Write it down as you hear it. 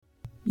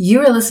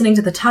You are listening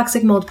to the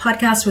Toxic Mold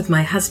Podcast with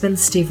my husband,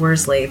 Steve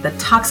Worsley, the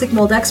toxic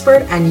mold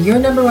expert and your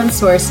number one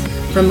source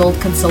for mold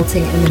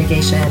consulting and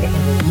mitigation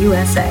in the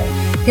USA.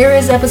 Here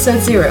is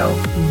episode 0.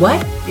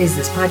 What is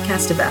this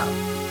podcast about?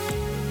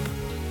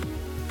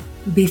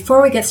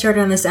 Before we get started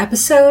on this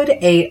episode,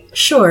 a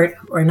short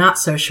or not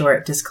so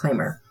short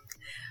disclaimer.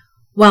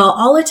 While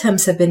all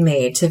attempts have been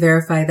made to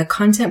verify the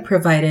content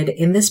provided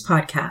in this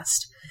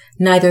podcast,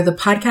 neither the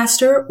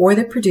podcaster or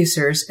the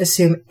producers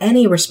assume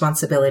any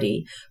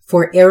responsibility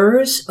for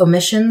errors,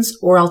 omissions,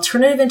 or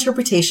alternative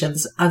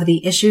interpretations of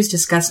the issues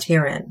discussed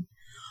herein.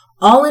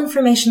 All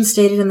information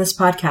stated in this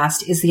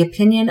podcast is the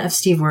opinion of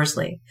Steve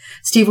Worsley.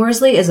 Steve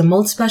Worsley is a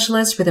mold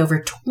specialist with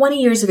over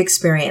 20 years of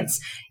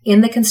experience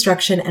in the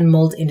construction and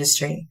mold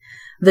industry.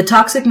 The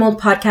Toxic Mold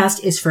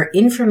Podcast is for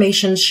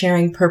information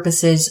sharing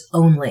purposes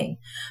only.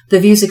 The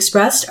views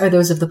expressed are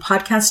those of the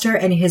podcaster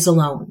and his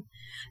alone.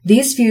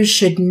 These views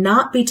should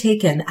not be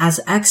taken as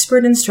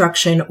expert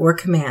instruction or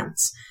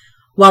commands.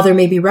 While there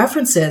may be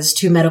references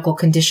to medical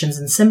conditions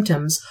and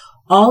symptoms,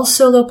 all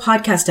solo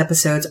podcast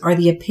episodes are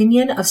the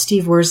opinion of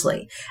Steve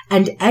Worsley,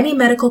 and any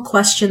medical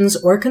questions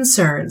or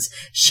concerns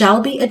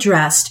shall be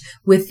addressed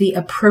with the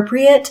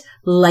appropriate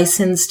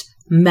licensed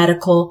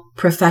medical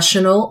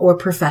professional or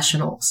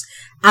professionals.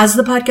 As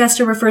the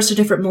podcaster refers to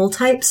different mold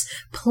types,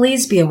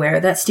 please be aware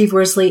that Steve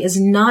Worsley is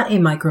not a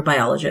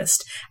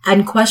microbiologist,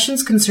 and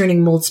questions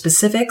concerning mold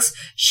specifics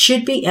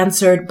should be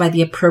answered by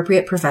the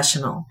appropriate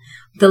professional.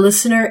 The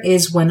listener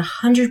is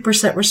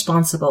 100%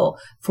 responsible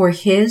for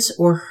his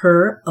or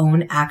her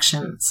own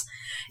actions.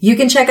 You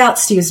can check out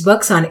Steve's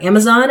books on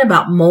Amazon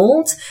about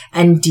mold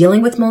and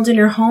dealing with mold in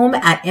your home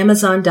at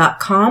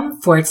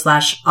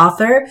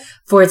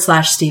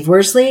amazon.com/author/Steve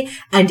Worsley.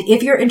 And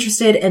if you're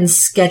interested in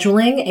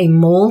scheduling a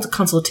mold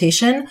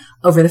consultation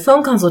over the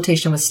phone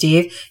consultation with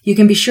Steve, you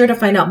can be sure to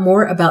find out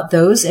more about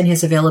those and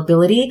his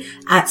availability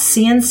at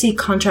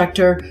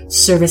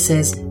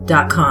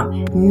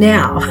cnccontractorservices.com.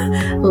 Now,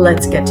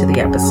 let's get to the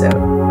episode.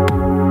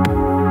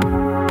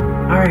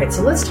 All right,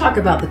 so let's talk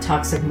about the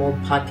Toxic Mold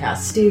Podcast.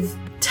 Steve,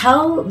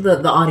 tell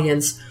the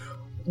audience,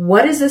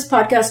 what is this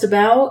podcast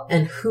about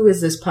and who is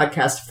this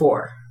podcast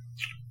for?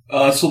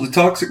 So the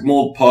Toxic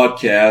Mold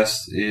Podcast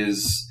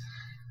is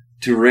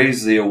to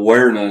raise the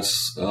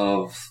awareness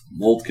of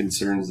mold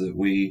concerns that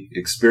we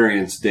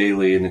experience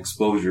daily in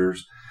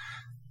exposures.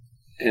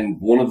 And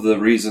one of the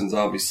reasons,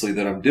 obviously,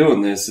 that I'm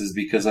doing this is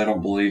because I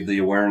don't believe the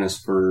awareness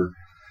for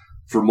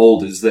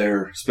mold is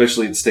there,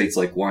 especially in states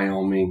like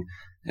Wyoming.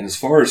 And as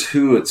far as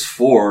who it's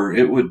for,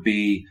 it would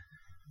be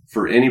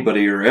for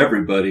anybody or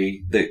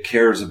everybody that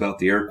cares about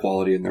the air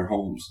quality in their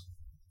homes.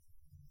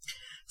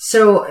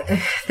 So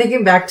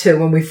thinking back to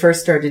when we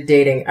first started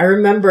dating, I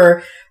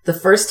remember the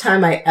first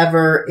time I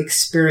ever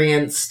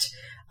experienced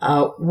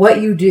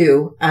what you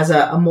do as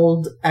a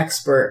mold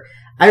expert.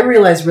 I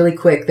realized really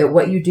quick that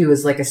what you do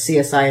is like a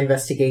CSI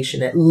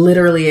investigation. It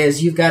literally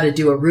is. You've got to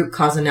do a root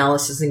cause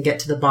analysis and get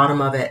to the bottom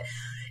of it.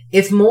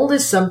 If mold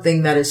is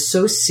something that is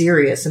so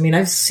serious, I mean,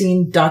 I've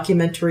seen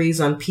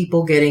documentaries on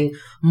people getting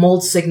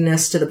mold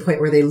sickness to the point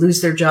where they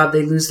lose their job,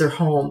 they lose their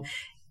home.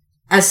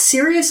 As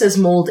serious as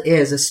mold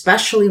is,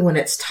 especially when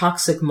it's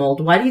toxic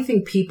mold, why do you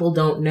think people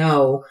don't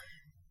know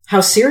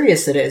how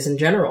serious it is in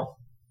general?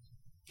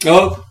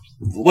 Well,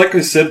 like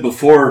I said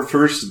before,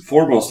 first and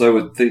foremost, I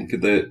would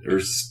think that,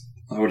 or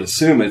I would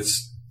assume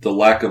it's the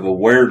lack of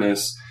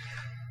awareness.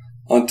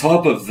 On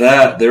top of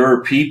that, there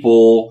are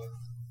people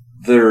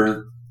that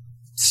are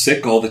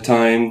sick all the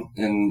time,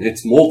 and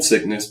it's mold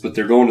sickness, but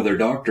they're going to their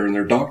doctor, and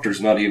their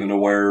doctor's not even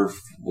aware of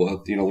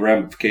what, the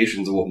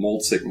ramifications of what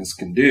mold sickness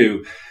can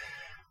do.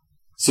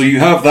 So you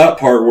have that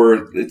part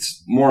where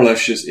it's more or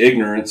less just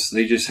ignorance.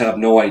 They just have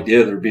no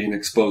idea they're being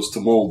exposed to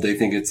mold. They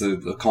think it's a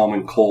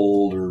common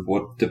cold or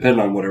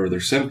depending on whatever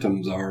their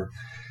symptoms are.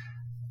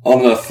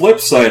 On the flip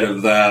side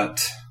of that,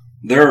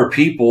 there are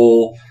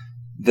people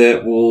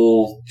that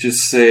will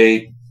just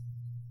say,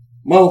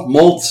 well,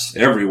 mold's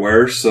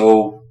everywhere,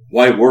 so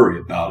why worry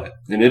about it?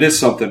 And it is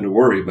something to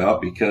worry about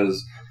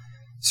because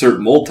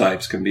certain mold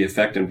types can be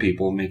affecting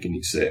people and making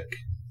you sick.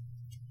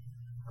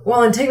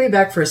 Well, and take me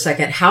back for a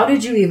second. How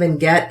did you even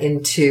get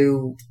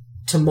into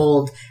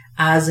mold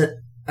as a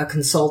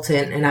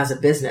consultant and as a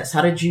business?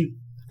 Where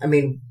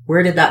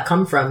did that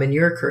come from in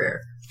your career?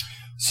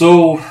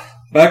 So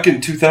back in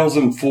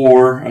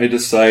 2004, I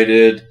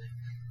decided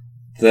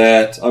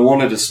that I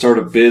wanted to start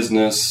a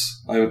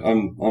business.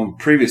 I'm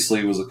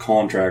previously was a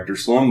contractor,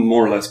 so I'm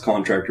more or less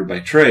contractor by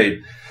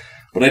trade.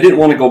 But I didn't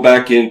want to go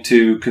back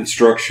into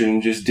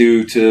construction just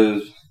due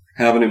to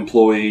having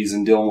employees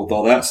and dealing with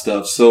all that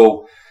stuff.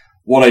 So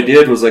what I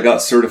did was I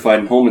got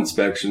certified in home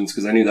inspections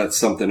because I knew that's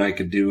something I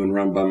could do and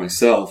run by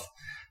myself.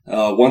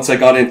 Once I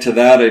got into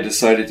that, I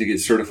decided to get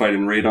certified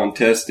in radon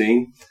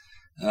testing.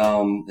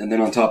 And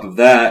then on top of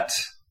that,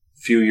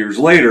 a few years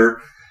later,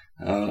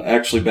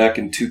 actually back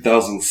in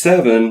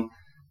 2007,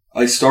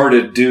 I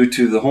started, due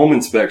to the home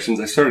inspections,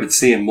 I started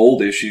seeing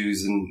mold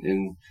issues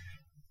and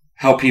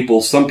how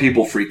some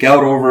people freak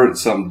out over it and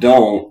some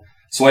don't.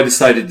 So I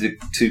decided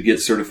to get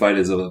certified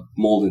as a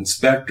mold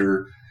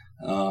inspector.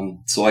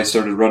 So I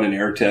started running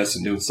air tests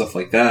and doing stuff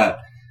like that.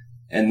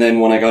 And then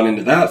when I got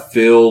into that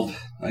field,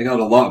 I got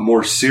a lot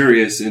more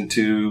serious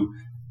into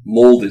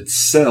mold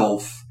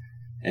itself.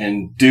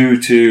 And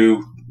due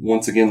to,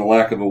 once again, the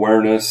lack of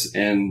awareness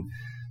and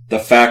the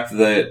fact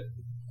that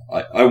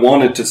I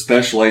wanted to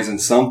specialize in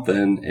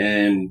something,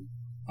 and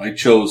I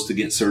chose to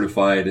get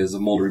certified as a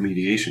mold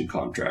remediation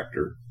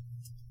contractor.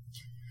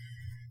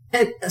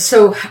 And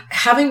so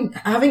having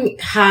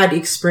had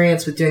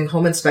experience with doing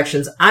home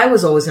inspections, I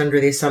was always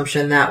under the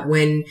assumption that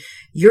when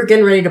you're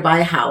getting ready to buy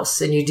a house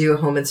and you do a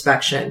home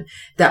inspection,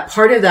 that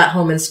part of that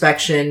home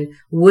inspection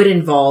would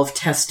involve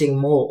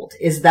testing mold.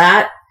 Is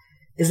that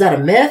a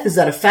myth? Is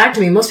that a fact?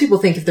 I mean, most people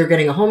think if they're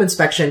getting a home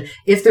inspection,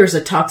 if there's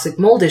a toxic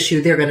mold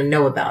issue, they're going to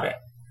know about it.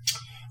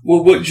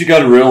 Well, what you got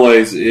to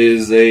realize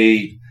is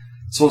a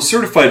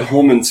certified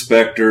home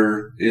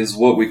inspector is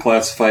what we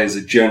classify as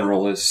a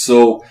generalist.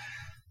 So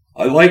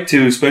I like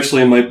to,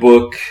 especially in my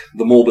book,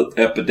 The Mold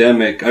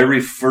Epidemic, I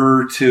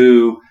refer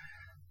to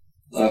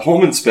a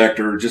home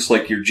inspector just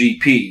like your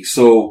GP.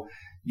 So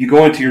you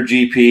go into your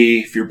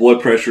GP, if your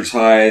blood pressure's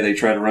high, they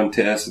try to run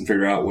tests and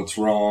figure out what's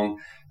wrong.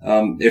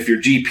 If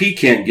your GP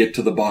can't get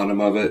to the bottom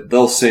of it,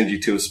 they'll send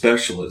you to a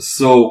specialist.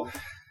 So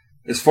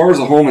as far as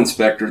a home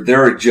inspector,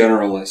 they're a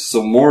generalist.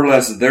 So more or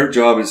less their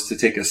job is to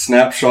take a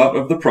snapshot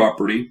of the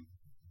property,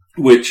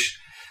 which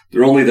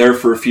they're only there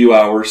for a few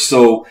hours.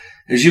 So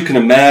as you can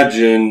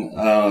imagine,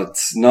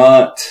 it's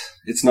not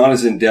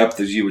as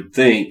in-depth as you would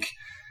think.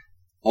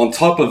 On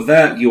top of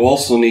that, you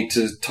also need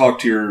to talk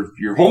to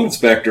your home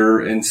inspector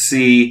and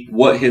see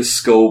what his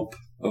scope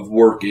of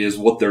work is,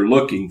 what they're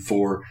looking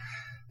for.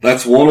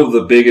 That's one of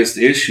the biggest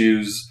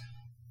issues,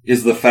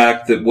 is the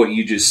fact that what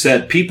you just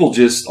said, people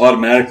just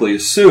automatically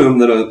assume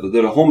that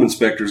a home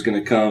inspector is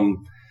going to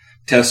come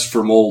test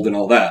for mold and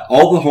all that.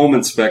 All the home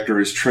inspector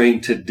is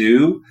trained to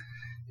do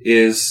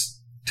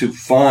is to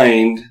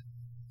find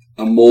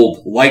a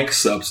mold-like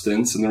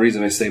substance. And the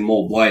reason I say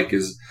mold-like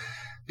is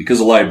because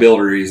of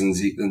liability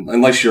reasons.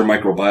 Unless you're a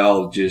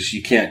microbiologist,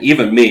 you can't,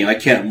 even me, I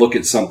can't look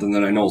at something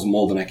that I know is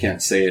mold and I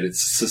can't say it.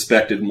 It's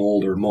suspected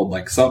mold or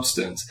mold-like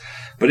substance.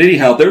 But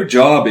anyhow, their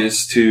job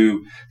is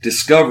to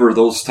discover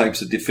those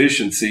types of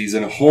deficiencies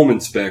in a home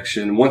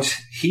inspection. Once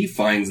he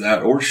finds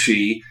that, or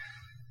she,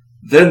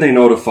 then they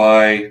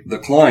notify the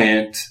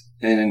client.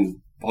 And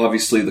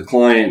obviously the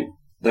client,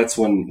 that's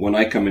when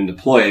I come into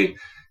play,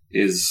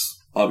 is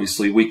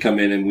obviously we come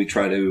in and we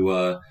try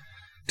to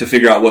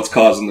figure out what's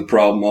causing the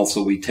problem.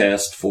 Also, we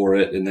test for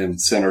it and then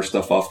send our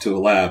stuff off to a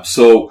lab.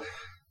 So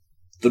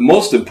the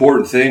most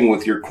important thing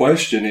with your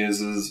question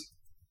is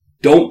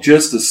don't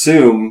just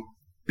assume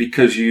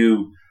because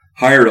you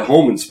hired a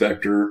home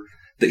inspector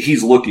that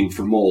he's looking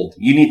for mold.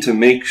 You need to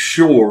make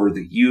sure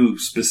that you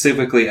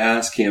specifically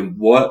ask him,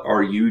 what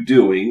are you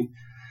doing?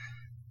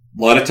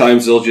 A lot of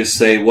times they'll just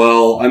say,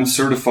 well, I'm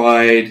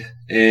certified,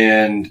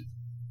 and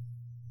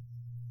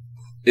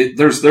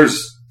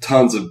there's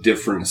tons of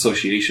different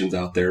associations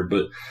out there.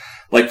 But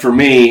like for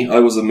me, I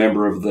was a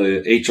member of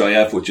the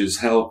HIF, which is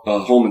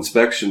Home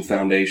Inspection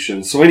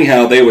Foundation. So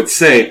anyhow, they would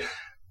say,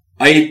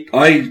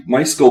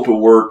 my scope of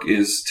work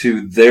is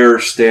to their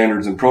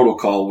standards and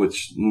protocol,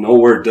 which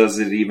nowhere does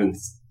it even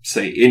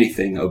say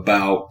anything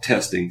about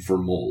testing for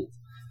mold.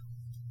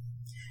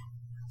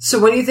 So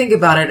when you think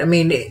about it, I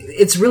mean,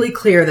 it's really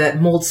clear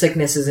that mold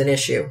sickness is an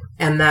issue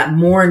and that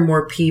more and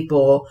more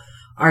people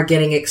are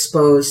getting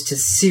exposed to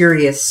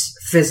serious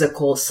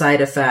physical side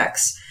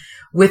effects.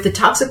 With the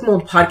Toxic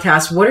Mold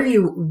podcast, what are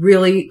you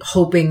really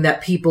hoping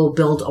that people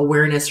build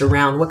awareness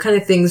around? What kind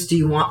of things do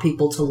you want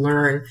people to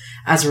learn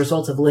as a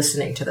result of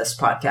listening to this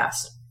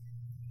podcast?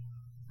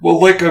 Well,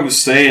 like I was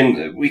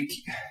saying,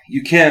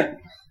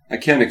 I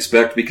can't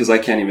expect, because I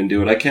can't even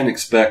do it, I can't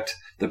expect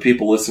the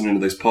people listening to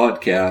this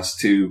podcast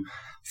to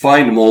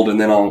find mold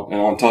and then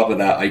on top of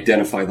that,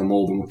 identify the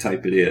mold and what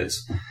type it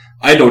is.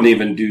 I don't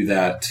even do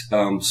that.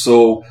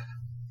 So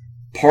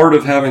part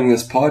of having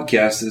this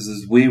podcast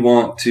is we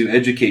want to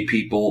educate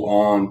people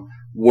on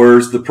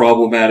where's the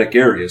problematic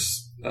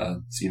areas,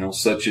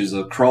 such as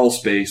a crawl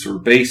space or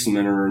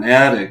basement or an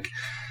attic.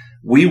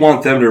 We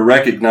want them to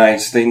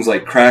recognize things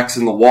like cracks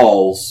in the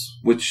walls,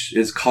 which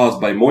is caused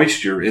by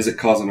moisture. Is it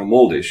causing a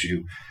mold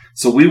issue?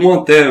 So we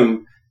want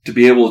them to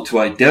be able to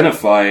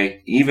identify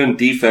even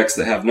defects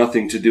that have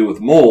nothing to do with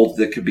mold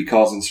that could be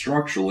causing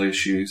structural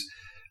issues.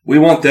 We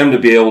want them to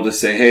be able to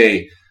say,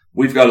 hey,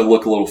 we've got to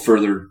look a little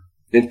further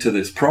into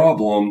this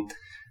problem.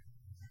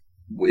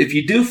 If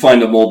you do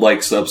find a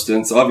mold-like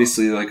substance,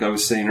 obviously, like I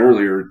was saying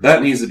earlier,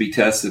 that needs to be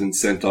tested and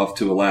sent off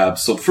to a lab.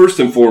 So first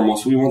and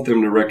foremost, we want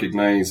them to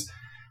recognize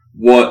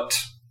what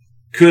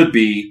could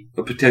be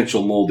a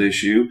potential mold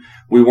issue.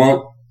 We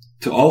want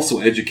to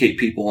also educate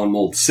people on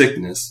mold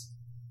sickness.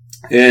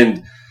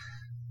 And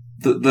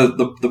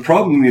the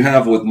problem you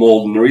have with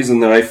mold, and the reason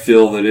that I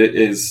feel that it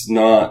is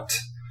not,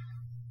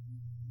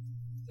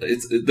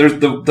 there's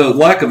the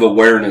lack of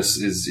awareness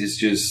is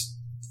just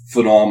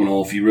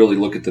phenomenal if you really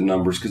look at the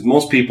numbers, because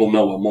most people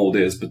know what mold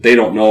is, but they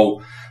don't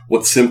know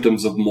what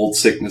symptoms of mold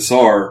sickness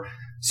are.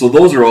 So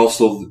those are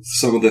also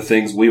some of the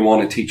things we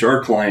want to teach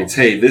our clients.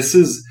 Hey, this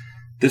is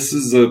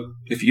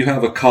if you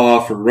have a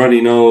cough or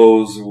runny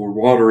nose or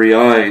watery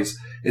eyes,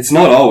 it's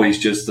not always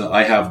just that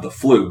I have the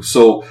flu.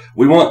 So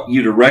we want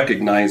you to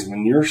recognize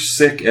when you're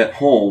sick at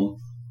home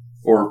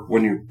or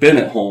when you've been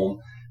at home,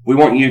 we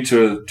want you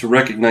to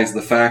recognize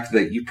the fact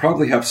that you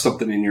probably have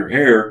something in your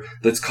air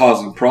that's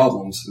causing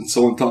problems. And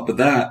so on top of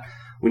that,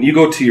 when you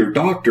go to your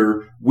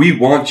doctor, we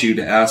want you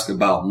to ask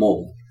about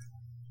mold.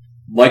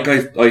 Like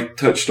I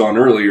touched on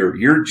earlier,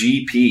 your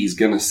GP is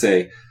going to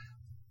say,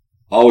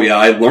 oh yeah,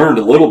 I learned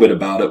a little bit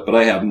about it, but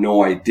I have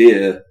no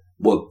idea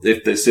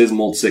if this is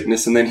mold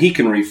sickness. And then he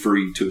can refer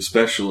you to a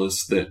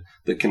specialist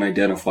that can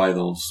identify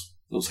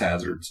those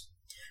hazards.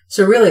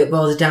 So really it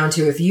boils down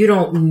to, if you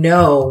don't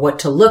know what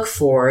to look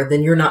for,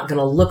 then you're not going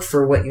to look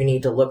for what you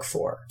need to look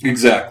for.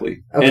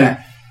 Exactly. Okay.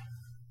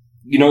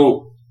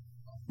 And,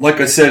 like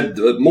I said,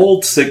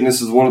 mold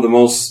sickness is one of the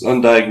most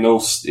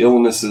undiagnosed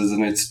illnesses,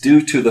 and it's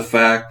due to the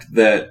fact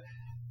that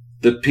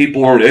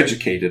people aren't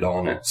educated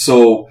on it.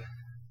 So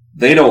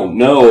they don't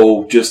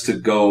know just to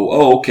go,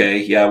 oh, okay,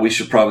 yeah, we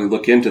should probably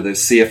look into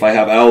this, see if I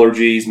have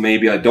allergies.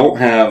 Maybe I don't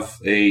have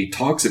a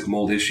toxic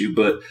mold issue,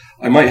 but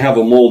I might have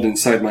a mold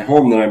inside my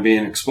home that I'm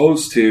being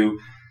exposed to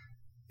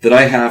that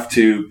I have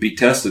to be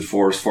tested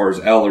for as far as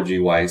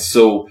allergy-wise.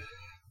 So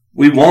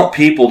we want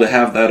people to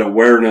have that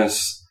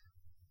awareness,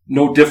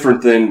 no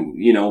different than,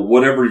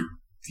 whatever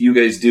you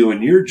guys do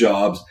in your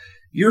jobs.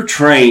 You're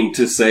trained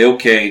to say,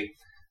 okay,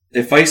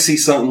 if I see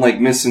something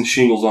like missing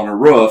shingles on a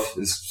roof,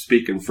 is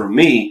speaking for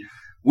me,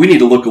 we need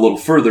to look a little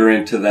further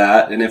into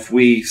that. And if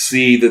we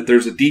see that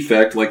there's a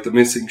defect like the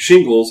missing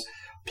shingles,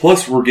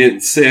 plus we're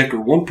getting sick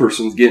or one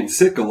person's getting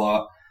sick a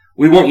lot,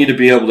 we want you to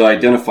be able to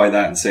identify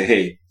that and say,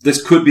 hey,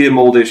 this could be a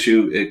mold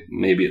issue.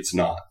 Maybe it's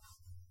not.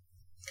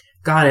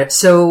 Got it.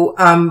 So,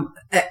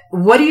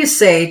 what do you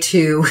say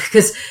to,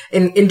 because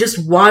in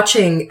just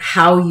watching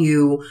how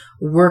you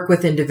work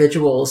with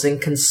individuals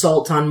and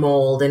consult on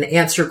mold and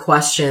answer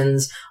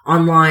questions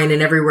online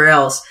and everywhere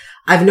else,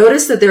 I've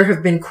noticed that there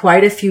have been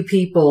quite a few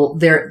people,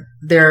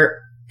 their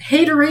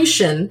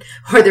hateration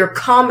or their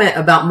comment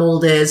about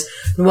mold is,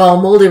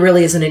 well, mold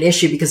really isn't an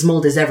issue because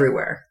mold is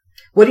everywhere.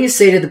 What do you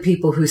say to the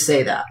people who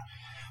say that?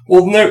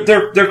 Well,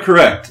 they're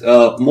correct.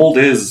 Mold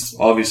is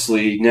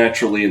obviously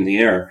naturally in the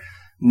air.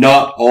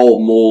 Not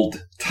all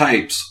mold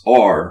types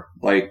are,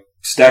 like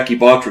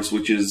Stachybotrys,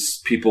 which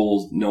is,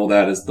 people know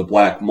that as the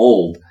black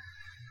mold.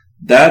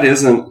 That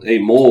isn't a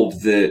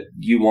mold that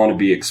you want to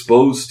be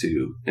exposed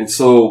to. And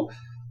so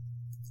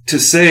to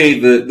say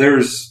that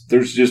there's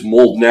just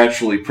mold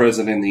naturally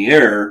present in the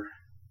air,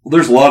 well,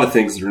 there's a lot of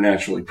things that are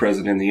naturally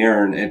present in the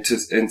air, and at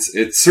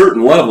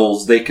certain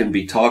levels they can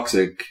be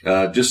toxic,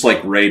 just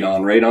like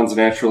radon. Radon's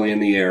naturally in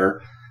the air,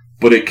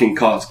 but it can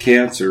cause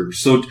cancer.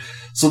 So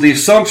the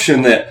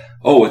assumption that,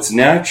 oh, it's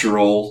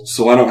natural,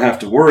 so I don't have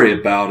to worry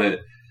about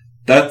it,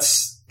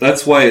 that's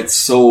why it's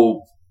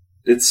so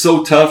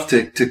tough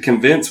to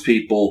convince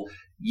people.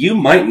 You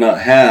might not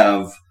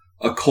have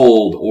a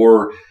cold,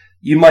 or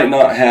you might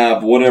not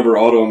have whatever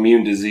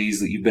autoimmune disease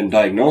that you've been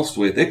diagnosed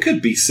with. It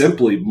could be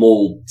simply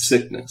mold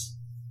sickness.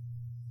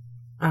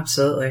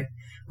 Absolutely.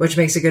 Which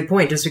makes a good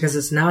point. Just because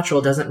it's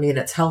natural doesn't mean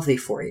it's healthy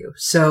for you.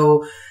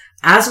 So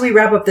as we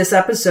wrap up this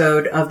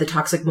episode of the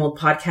Toxic Mold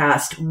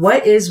Podcast,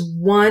 what is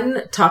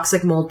one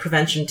toxic mold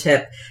prevention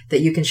tip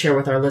that you can share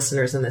with our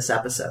listeners in this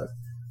episode?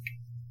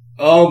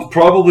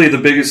 Probably the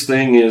biggest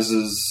thing is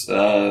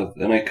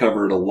and I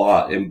cover it a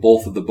lot in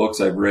both of the books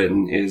I've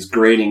written, is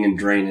grading and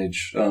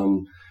drainage.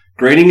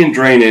 Grading and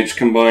drainage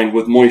combined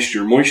with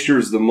moisture. Moisture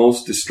is the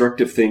most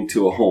destructive thing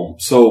to a home.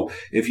 So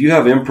if you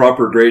have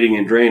improper grading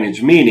and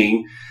drainage,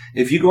 meaning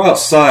if you go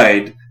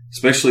outside,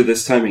 especially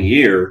this time of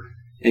year,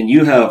 and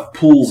you have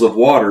pools of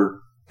water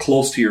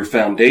close to your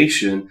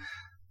foundation,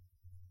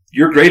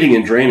 your grading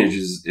and drainage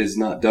is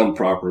not done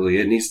properly.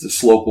 It needs to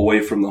slope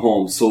away from the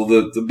home. So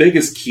the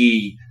biggest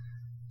key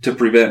to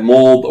prevent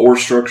mold or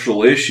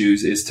structural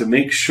issues is to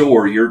make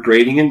sure your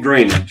grading and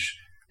drainage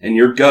and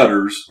your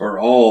gutters are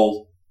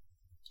all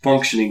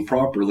functioning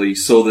properly,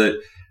 so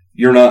that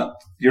you're not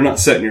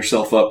setting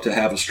yourself up to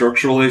have a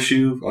structural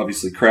issue,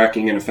 obviously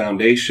cracking in a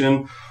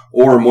foundation,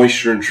 or a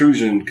moisture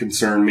intrusion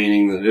concern,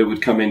 meaning that it would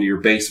come into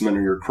your basement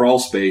or your crawl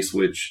space,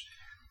 which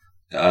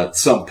at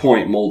some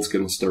point mold's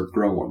going to start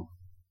growing.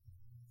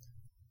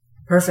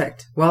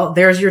 Perfect. Well,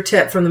 there's your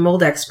tip from the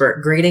mold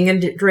expert. Grading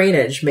and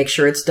drainage. Make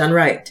sure it's done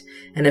right.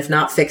 And if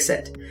not, fix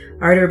it.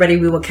 All right, everybody,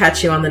 we will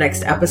catch you on the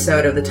next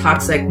episode of the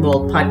Toxic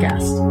Mold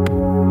Podcast.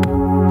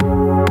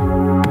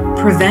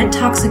 Prevent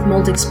toxic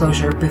mold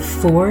exposure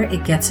before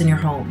it gets in your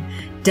home.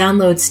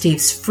 Download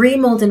Steve's free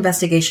mold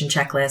investigation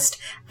checklist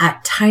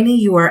at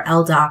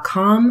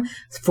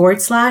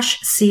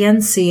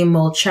tinyurl.com/CNC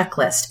mold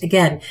checklist.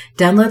 Again,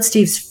 download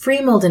Steve's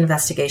free mold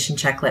investigation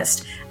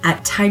checklist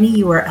at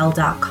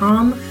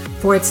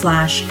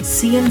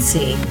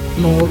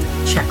tinyurl.com/CNC mold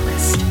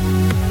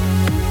checklist.